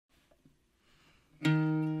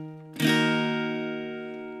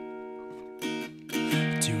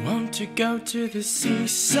to go to the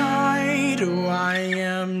seaside. Oh, I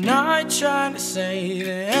am not trying to say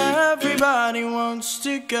that everybody wants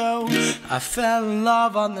to go. I fell in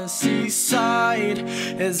love on the seaside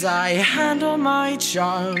as I handle my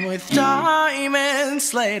charm with diamond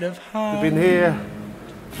sleight of hand. We've been here,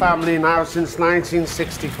 family now, since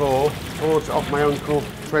 1964. Bought it off my uncle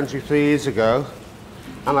 23 years ago,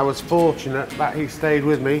 and I was fortunate that he stayed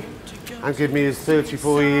with me and gave me his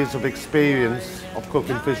 34 years of experience of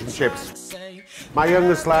cooking fish and chips. My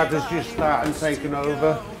youngest lad has just started taking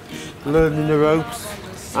over, learning the ropes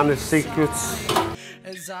and the secrets,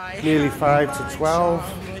 nearly 5 to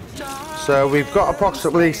 12. So we've got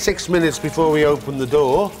approximately 6 minutes before we open the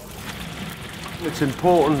door. It's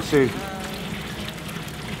important to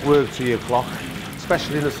work to your clock,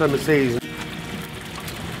 especially in the summer season.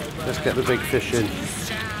 Let's get the big fish in.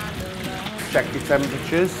 Check your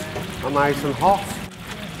temperatures are nice and hot.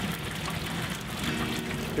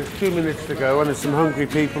 There's 2 minutes to go and there's some hungry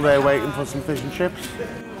people there waiting for some fish and chips.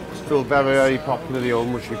 Still very, very popular, the old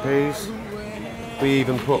mushy peas. We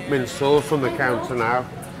even put mint sauce on the counter now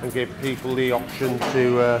and give people the option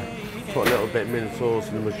to put a little bit of mint sauce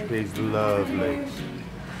in the mushy peas. Lovely.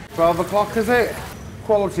 12 o'clock, is it?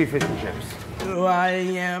 Quality fish and chips. I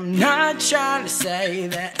am not trying to say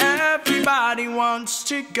that everybody wants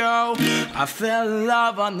to go. I fell in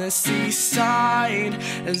love on the seaside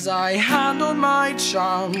as I handled my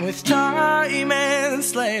charm with diamond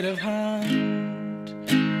sleight of hand.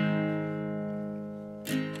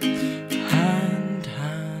 Hand.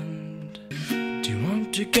 Do you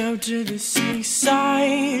want to go to the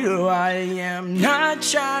seaside? Oh, I am not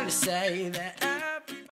trying to say that